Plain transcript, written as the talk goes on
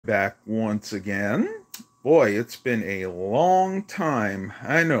back once again. Boy, it's been a long time.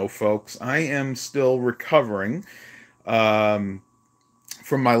 I know, folks. I am still recovering um,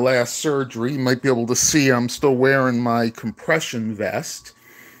 from my last surgery. You might be able to see I'm still wearing my compression vest,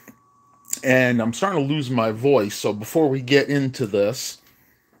 and I'm starting to lose my voice. So before we get into this,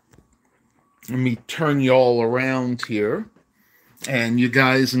 let me turn you all around here, and you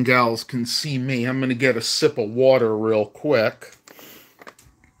guys and gals can see me. I'm going to get a sip of water real quick.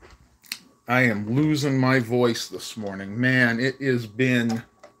 I am losing my voice this morning. Man, it has been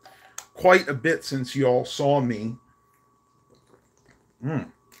quite a bit since you all saw me.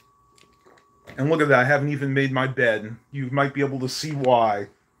 And look at that, I haven't even made my bed. You might be able to see why.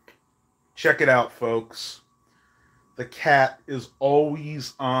 Check it out, folks. The cat is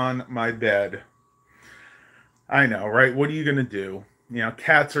always on my bed. I know, right? What are you going to do? You know,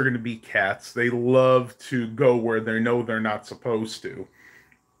 cats are going to be cats. They love to go where they know they're not supposed to.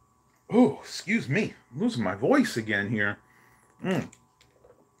 Oh, excuse me. I'm losing my voice again here.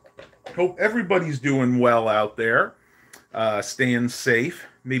 Hope everybody's doing well out there. Staying safe.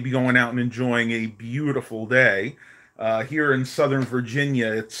 Maybe going out and enjoying a beautiful day. Here in Southern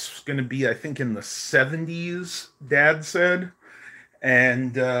Virginia, it's going to be, I think, in the 70s, Dad said.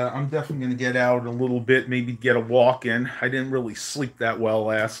 And I'm definitely going to get out a little bit, maybe get a walk in. I didn't really sleep that well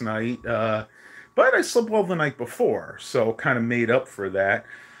last night, but I slept well the night before, so kind of made up for that.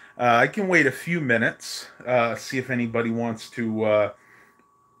 I can wait a few minutes, see if anybody wants to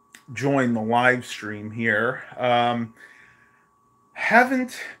join the live stream here.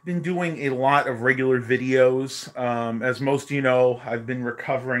 Haven't been doing a lot of regular videos. As most of you know, I've been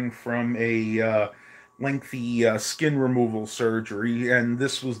recovering from a lengthy skin removal surgery, and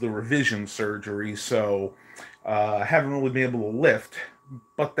this was the revision surgery, so I haven't really been able to lift,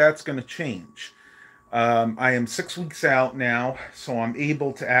 but that's going to change. I am 6 weeks out now, so I'm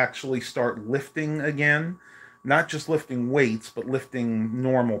able to actually start lifting again. Not just lifting weights, but lifting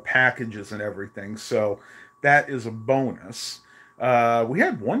normal packages and everything. So that is a bonus. We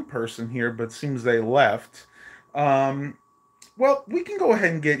had one person here, but it seems they left. Well, we can go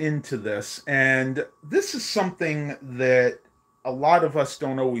ahead and get into this. And this is something that a lot of us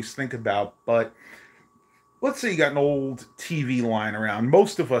don't always think about, but let's say you got an old TV lying around.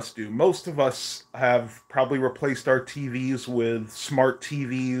 Most of us do. Most of us have probably replaced our TVs with smart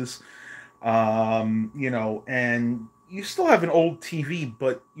TVs, and you still have an old TV,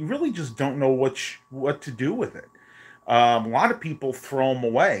 but you really just don't know what to do with it. A lot of people throw them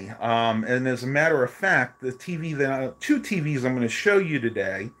away. And as a matter of fact, two TVs I'm going to show you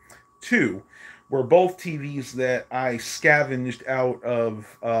today, were both TVs that I scavenged out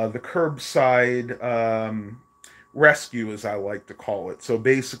of the curbside rescue, as I like to call it. So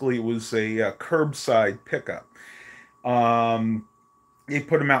basically, it was a curbside pickup. They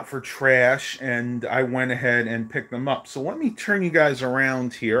put them out for trash, and I went ahead and picked them up. So let me turn you guys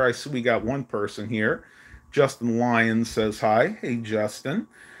around here. I see we got one person here. Justin Lyons says hi. Hey, Justin.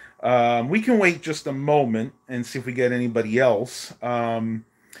 We can wait just a moment and see if we get anybody else. I'm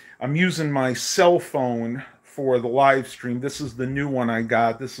using my cell phone for the live stream. This is the new one I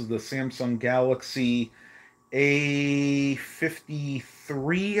got. This is the Samsung Galaxy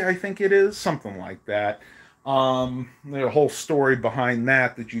A53, I think it is. Something like that. There's a whole story behind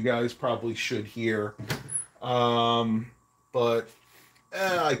that you guys probably should hear. But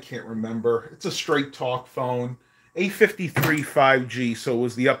I can't remember. It's a straight talk phone. A53 5G, so it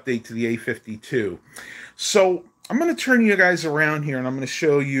was the update to the A52. So I'm going to turn you guys around here, and I'm going to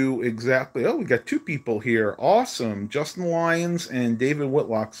show you exactly. Oh, we got two people here. Awesome. Justin Lyons and David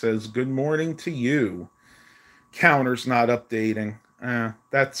Whitlock says, good morning to you. Counter's not updating.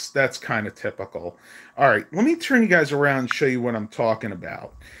 That's kind of typical. All right, let me turn you guys around and show you what I'm talking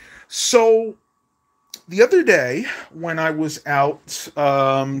about. So the other day, when I was out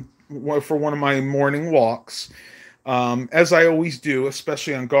for one of my morning walks, as I always do,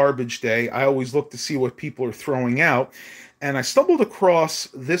 especially on garbage day, I always look to see what people are throwing out. And I stumbled across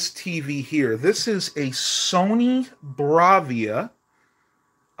this TV here. This is a Sony Bravia.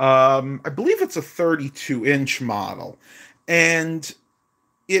 I believe it's a 32-inch model. And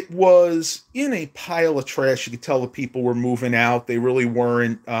it was in a pile of trash. You could tell the people were moving out. They really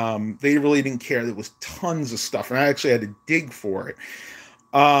weren't. They really didn't care. There was tons of stuff, and I actually had to dig for it.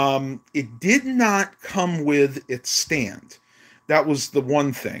 It did not come with its stand. That was the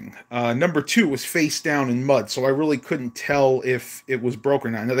one thing. Number two was face down in mud, so I really couldn't tell if it was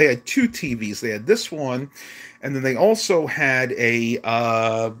broken or not. Now, they had two TVs. They had this one, and then they also had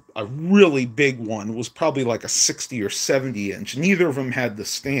a really big one. It was probably like a 60 or 70 inch. Neither of them had the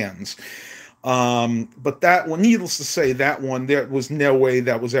stands. But that one, needless to say, that one, there was no way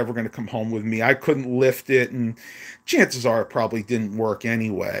that was ever going to come home with me. I couldn't lift it, and chances are it probably didn't work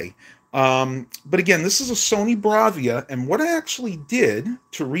anyway. But again, this is a Sony Bravia, and what I actually did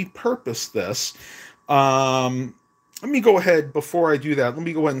to repurpose this, let me go ahead, before I do that, let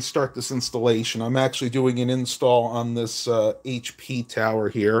me go ahead and start this installation. I'm actually doing an install on this HP tower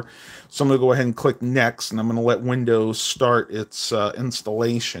here. So I'm going to go ahead and click Next, and I'm going to let Windows start its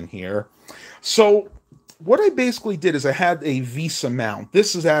installation here. So what I basically did is I had a VESA mount.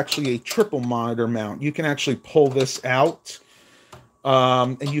 This is actually a triple monitor mount. You can actually pull this out.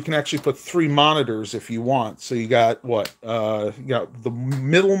 And you can actually put 3 monitors if you want. So you got what? You got the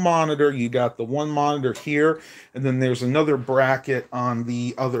middle monitor, you got the one monitor here, and then there's another bracket on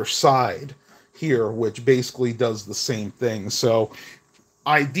the other side here, which basically does the same thing. So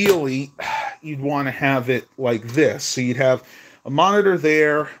ideally, you'd want to have it like this. So you'd have a monitor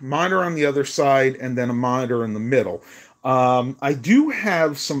there, monitor on the other side, and then a monitor in the middle. I do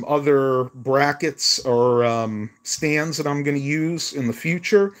have some other brackets or stands that I'm going to use in the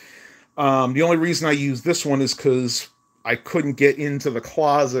future. The only reason I use this one is because I couldn't get into the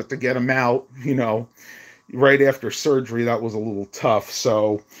closet to get them out, you know, right after surgery. That was a little tough.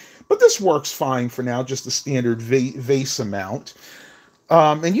 So, but this works fine for now, just a standard VESA mount.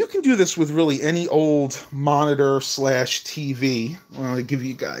 And you can do this with really any old monitor / TV. Well, I'll give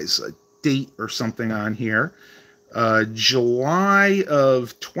you guys a date or something on here. July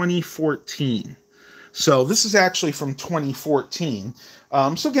of 2014. So this is actually from 2014.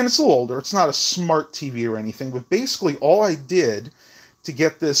 So again, it's a little older. It's not a smart TV or anything, but basically all I did to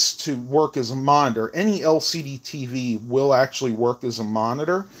get this to work as a monitor, any LCD TV will actually work as a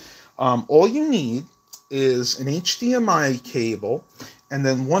monitor. All you need is an HDMI cable and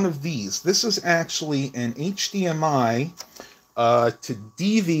then one of these. This is actually an HDMI to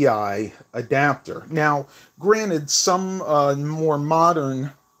DVI adapter. Now, granted, some more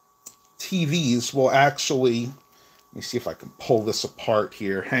modern TVs will actually, let me see if I can pull this apart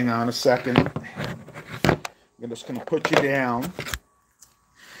here. Hang on a second. I'm just going to put you down.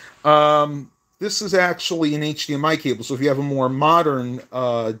 This is actually an HDMI cable, so if you have a more modern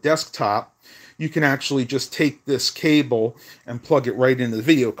desktop, you can actually just take this cable and plug it right into the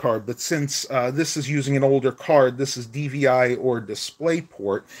video card. But since this is using an older card, this is DVI or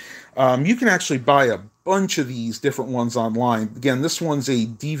DisplayPort, you can actually buy a bunch of these different ones online. Again, this one's a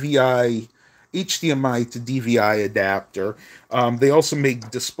DVI, HDMI to DVI adapter. They also make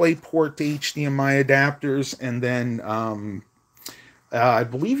DisplayPort to HDMI adapters, and then I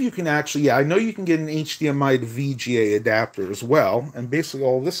believe you can actually, I know you can get an HDMI to VGA adapter as well. And basically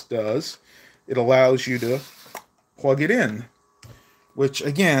all this does, it allows you to plug it in, which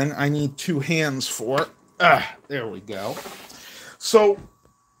again, I need 2 hands for. There we go. So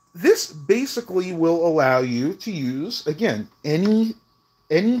this basically will allow you to use, again, any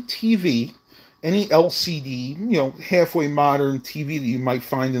TV, any LCD, you know, halfway modern TV that you might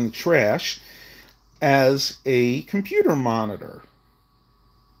find in the trash as a computer monitor.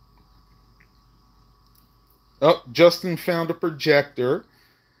 Oh, Justin found a projector.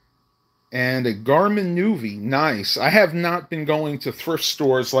 And a Garmin Nuvi. Nice. I have not been going to thrift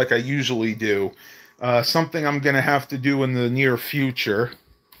stores like I usually do. Something I'm going to have to do in the near future.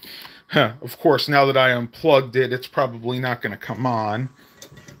 Of course, now that I unplugged it, it's probably not going to come on.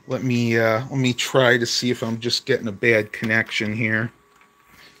 Let me try to see if I'm just getting a bad connection here.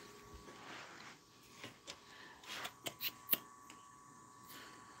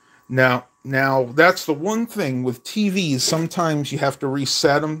 Now, that's the one thing with TVs. Sometimes you have to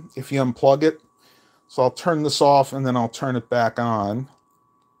reset them if you unplug it. So I'll turn this off and then I'll turn it back on.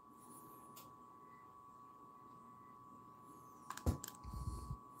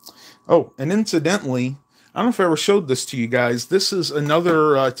 Oh, and incidentally, I don't know if I ever showed this to you guys. This is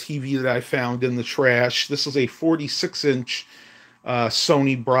another TV that I found in the trash. This is a 46-inch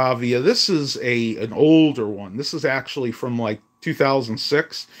Sony Bravia. This is an older one. This is actually from like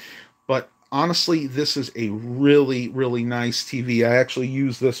 2006. But honestly, this is a really, really nice TV. I actually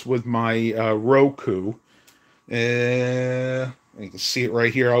use this with my Roku. You can see it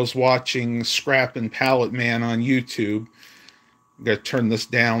right here. I was watching Scrap and Pallet Man on YouTube. I'm going to turn this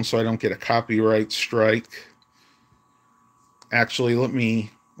down so I don't get a copyright strike. Actually, let me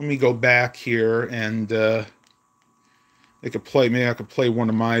go back here and maybe I could play one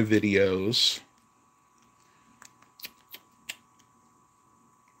of my videos.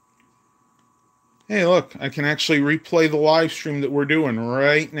 Hey, look, I can actually replay the live stream that we're doing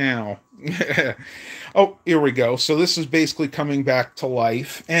right now. Oh, here we go. So this is basically coming back to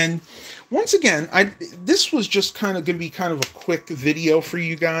life. And once again, this was just kind of going to be kind of a quick video for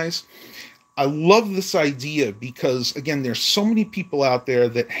you guys. I love this idea because, again, there's so many people out there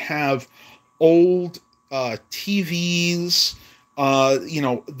that have old TVs,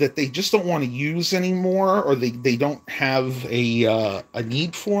 that they just don't want to use anymore, or they don't have a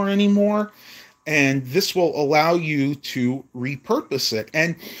need for anymore. And this will allow you to repurpose it.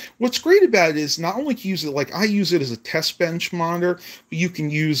 And what's great about it is not only can you use it, like I use it as a test bench monitor, but you can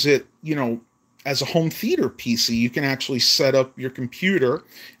use it, as a home theater PC. You can actually set up your computer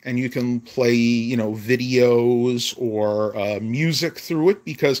and you can play, videos or music through it,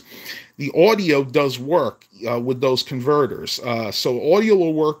 because the audio does work with those converters. So audio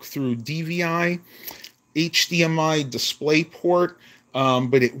will work through DVI, HDMI, DisplayPort,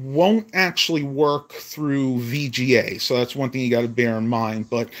 but it won't actually work through VGA. So that's one thing you got to bear in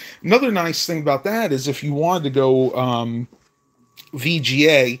mind. But another nice thing about that is if you wanted to go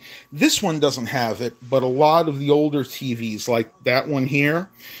VGA, this one doesn't have it, but a lot of the older TVs, like that one here,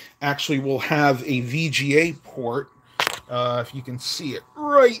 actually will have a VGA port. If you can see it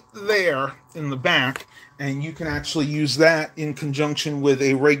right there in the back, and you can actually use that in conjunction with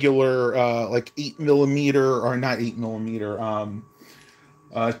a regular like 8mm, or not 8mm,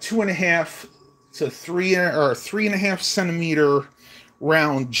 2.5 to 3.5 centimeter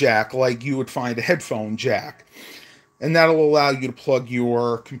round jack, like you would find a headphone jack. And that'll allow you to plug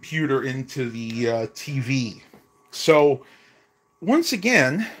your computer into the TV. So once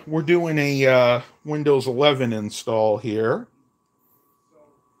again, we're doing a Windows 11 install here.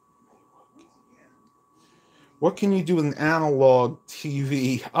 What can you do with an analog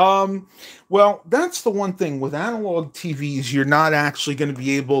TV? Well, that's the one thing. With analog TVs, you're not actually going to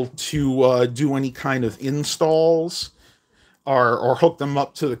be able to do any kind of installs or hook them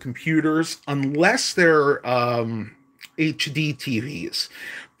up to the computers unless they're HD TVs,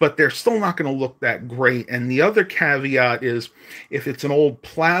 but they're still not going to look that great. And the other caveat is if it's an old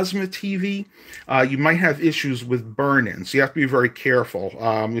plasma TV, you might have issues with burn-ins. You have to be very careful.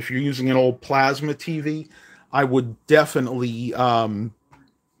 If you're using an old plasma TV, I would definitely,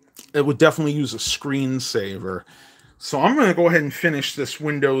 it would definitely use a screensaver. So I'm going to go ahead and finish this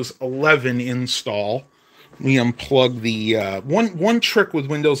Windows 11 install. We unplug the one trick with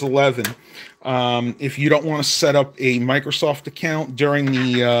Windows 11. If you don't want to set up a Microsoft account during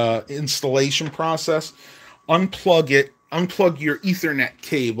the installation process, unplug your Ethernet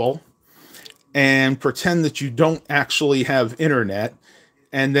cable, and pretend that you don't actually have internet.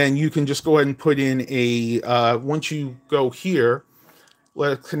 And then you can just go ahead and put in once you go here,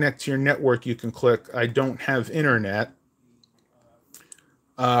 let it connect to your network, you can click I don't have internet.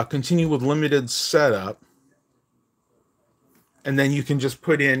 Continue with limited setup. And then you can just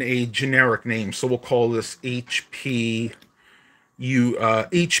put in a generic name. So we'll call this HPI5,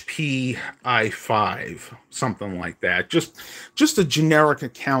 something like that. Just a generic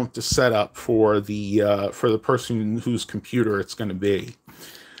account to set up for the person whose computer it's going to be.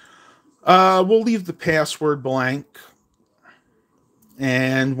 We'll leave the password blank.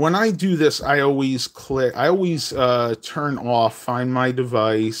 And when I do this, I always turn off Find My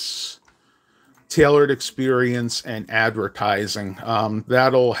Device, Tailored Experience, and Advertising.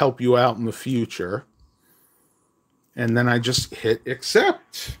 That'll help you out in the future. And then I just hit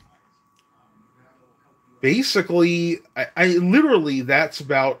accept. Basically, I literally, that's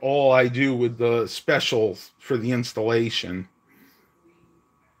about all I do with the specials for the installation.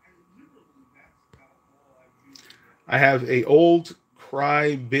 I have a old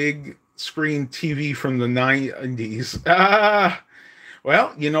cry big screen TV from the 90s.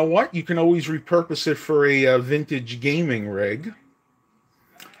 Well, you know what? You can always repurpose it for a vintage gaming rig.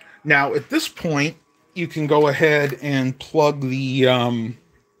 Now, at this point, you can go ahead and plug the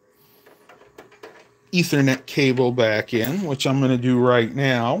Ethernet cable back in, which I'm going to do right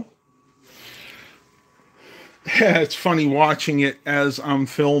now. It's funny watching it as I'm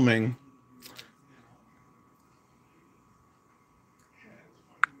filming.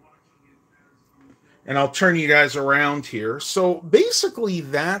 And I'll turn you guys around here. So basically,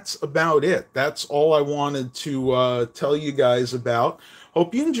 that's about it. That's all I wanted to tell you guys about.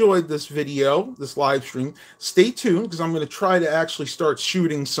 Hope you enjoyed this video, this live stream. Stay tuned, because I'm going to try to actually start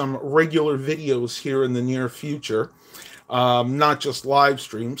shooting some regular videos here in the near future, not just live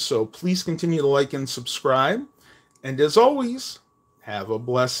streams. So please continue to like and subscribe. And as always, have a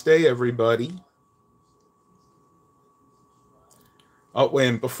blessed day, everybody. Oh, wait,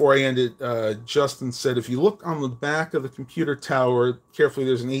 and before I end it, Justin said, if you look on the back of the computer tower, carefully,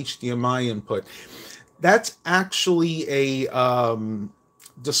 there's an HDMI input. That's actually a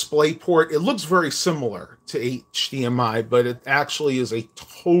display port. It looks very similar to HDMI, but it actually is a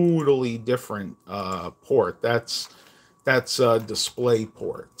totally different port. That's a display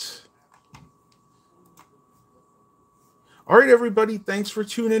port. All right, everybody, thanks for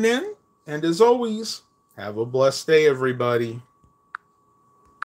tuning in. And as always, have a blessed day, everybody.